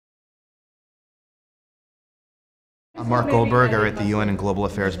I'm Mark Goldberg. I write the UN and Global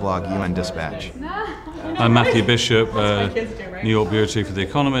Affairs blog, UN Dispatch. I'm Matthew Bishop, New York Bureau Chief of The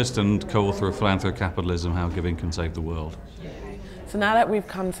Economist and co-author of Philanthrocapitalism, How Giving Can Save the World. So now that we've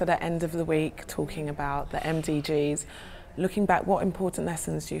come to the end of the week talking about the MDGs, looking back, what important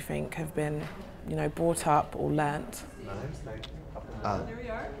lessons do you think have been, brought up or learnt?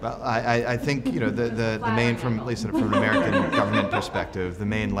 Well, I think the main, from at least from an American government perspective, the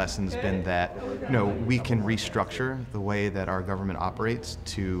main lesson's been that we can restructure the way that our government operates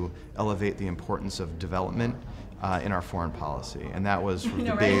to elevate the importance of development in our foreign policy, and that was sort of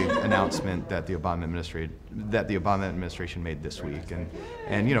the big announcement that the Obama administration made this week,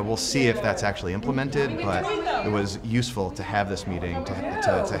 and we'll see if that's actually implemented. But it was useful to have this meeting, to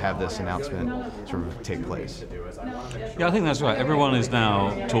have this announcement sort of take place. Yeah, I think that's right. Everyone is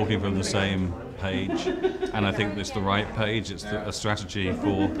now talking from the same page, and I think it's the right page. It's a strategy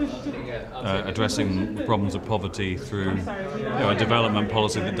for addressing the problems of poverty through a development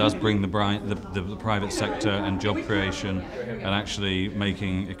policy that does bring the private sector and job creation and actually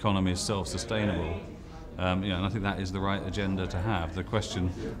making economies self-sustainable. And I think that is the right agenda to have. The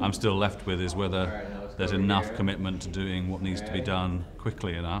question I'm still left with is whether there's enough commitment to doing what needs to be done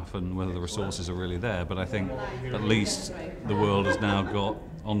quickly enough and whether the resources are really there. But I think at least the world has now got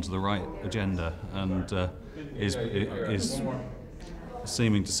onto the right agenda and is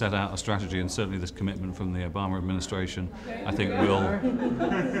seeming to set out a strategy, and certainly this commitment from the Obama administration I think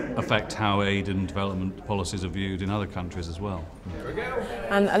will affect how aid and development policies are viewed in other countries as well.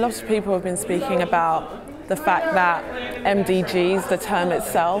 And a lot of people have been speaking about the fact that MDGs, the term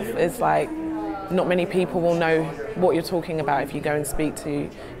itself, is like not many people will know what you're talking about if you go and speak to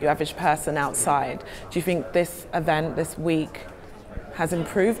your average person outside. Do you think this event, this week, has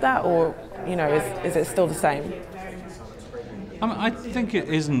improved that, or is it still the same? I think it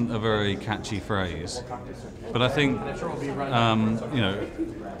isn't a very catchy phrase, but I think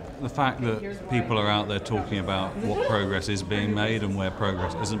the fact that people are out there talking about what progress is being made and where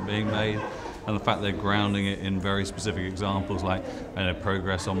progress isn't being made, and the fact they're grounding it in very specific examples like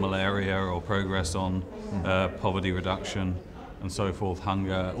progress on malaria or progress on poverty reduction and so forth,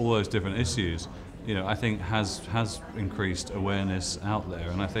 hunger, all those different issues, I think has increased awareness out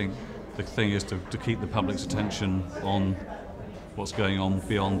there. And I think the thing is to keep the public's attention on what's going on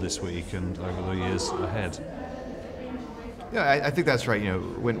beyond this week and over the years ahead. Yeah, I think that's right.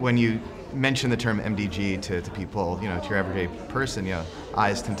 When you mention the term MDG to people, to your everyday person,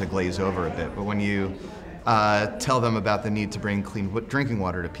 eyes tend to glaze over a bit. But when you tell them about the need to bring clean drinking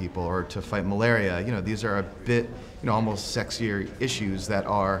water to people or to fight malaria, these are a bit, almost sexier issues that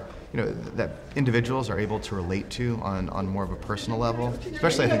are, that individuals are able to relate to on more of a personal level.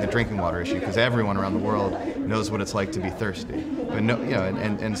 Especially, I think, the drinking water issue, because everyone around the world knows what it's like to be thirsty.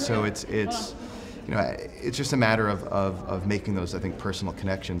 But so it's just a matter of making those, I think, personal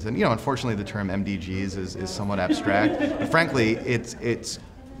connections. And unfortunately, the term MDGs is somewhat abstract. But frankly, it's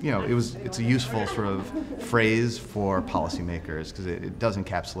a useful sort of phrase for policymakers because it does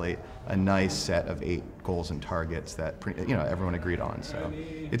encapsulate a nice set of 8 goals and targets that everyone agreed on. So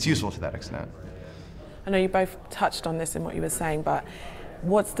it's useful to that extent. I know you both touched on this in what you were saying, but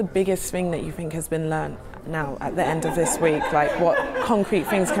what's the biggest thing that you think has been learned now at the end of this week? Like, what concrete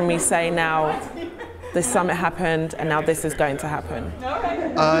things can we say now? This summit happened, and now this is going to happen.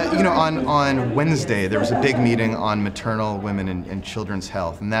 On Wednesday, there was a big meeting on maternal, women, and children's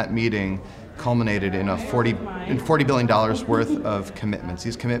health, and that meeting culminated in $40 billion worth of commitments.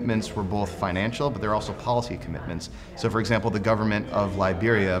 These commitments were both financial, but they're also policy commitments. So, for example, the government of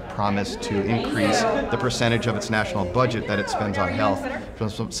Liberia promised to increase the percentage of its national budget that it spends on health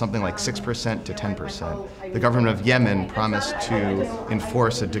from something like 6% to 10%. The government of Yemen promised to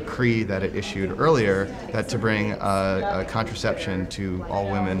enforce a decree that it issued earlier that to bring contraception to all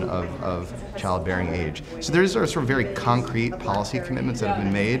women of childbearing age. So these are sort of very concrete policy commitments that have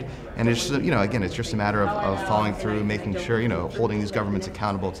been made, and it's just, again, it's just a matter of following through, making sure, holding these governments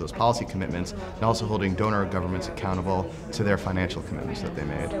accountable to those policy commitments, and also holding donor governments accountable to their financial commitments that they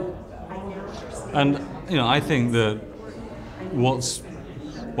made. And I think that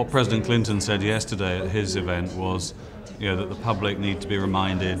what President Clinton said yesterday at his event was, that the public need to be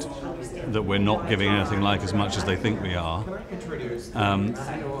reminded that we're not giving anything like as much as they think we are,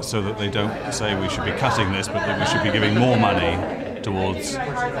 so that they don't say we should be cutting this, but that we should be giving more money towards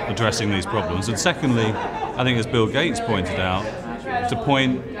addressing these problems. And secondly, I think, as Bill Gates pointed out, to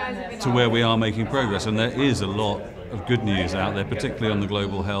point to where we are making progress, and there is a lot of good news out there, particularly on the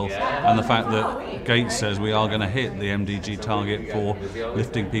global health, and the fact that Gates says we are going to hit the MDG target for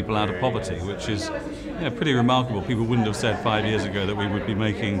lifting people out of poverty, which is pretty remarkable. People wouldn't have said 5 years ago that we would be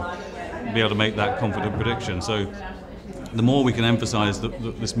able to make that confident prediction. So the more we can emphasise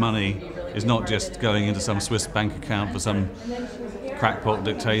that this money is not just going into some Swiss bank account for some crackpot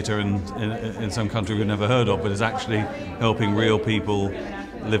dictator in some country we've never heard of, but is actually helping real people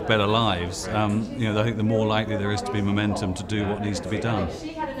live better lives, I think the more likely there is to be momentum to do what needs to be done.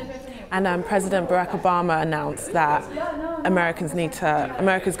 And President Barack Obama announced that America's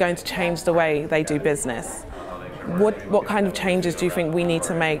going to change the way they do business. What kind of changes do you think we need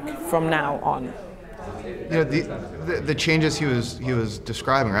to make from now on? The changes he was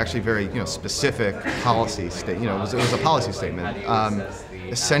describing are actually very specific policy it was a policy statement.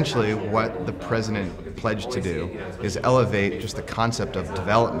 Essentially, what the president pledged to do is elevate just the concept of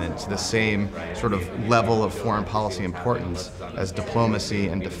development to the same sort of level of foreign policy importance as diplomacy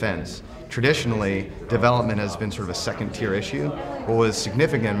and defense. Traditionally, development has been sort of a second-tier issue. What was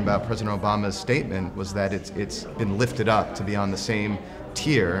significant about President Obama's statement was that it's been lifted up to be on the same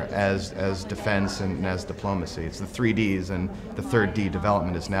tier as defense and as diplomacy. It's the 3 Ds, and the third D,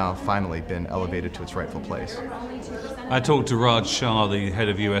 development, has now finally been elevated to its rightful place. I talked to Raj Shah, the head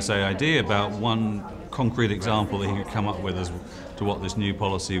of USAID, about one concrete example that he could come up with as to what this new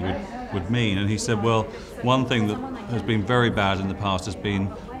policy would mean. And he said, well, one thing that has been very bad in the past has been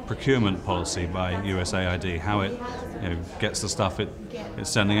procurement policy by USAID, how it gets the stuff it's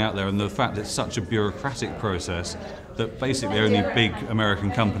sending out there, and the fact it's such a bureaucratic process that basically only big American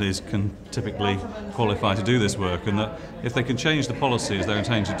companies can typically qualify to do this work, and that if they can change the policy as they're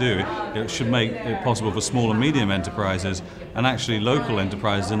intending to do, it should make it possible for small and medium enterprises and actually local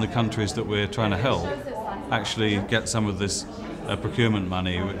enterprises in the countries that we're trying to help actually get some of this procurement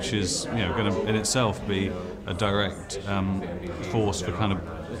money, which is going to in itself be a direct force for kind of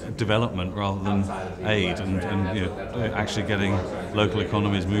development rather than aid, and actually getting local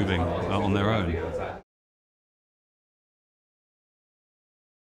economies moving on their own.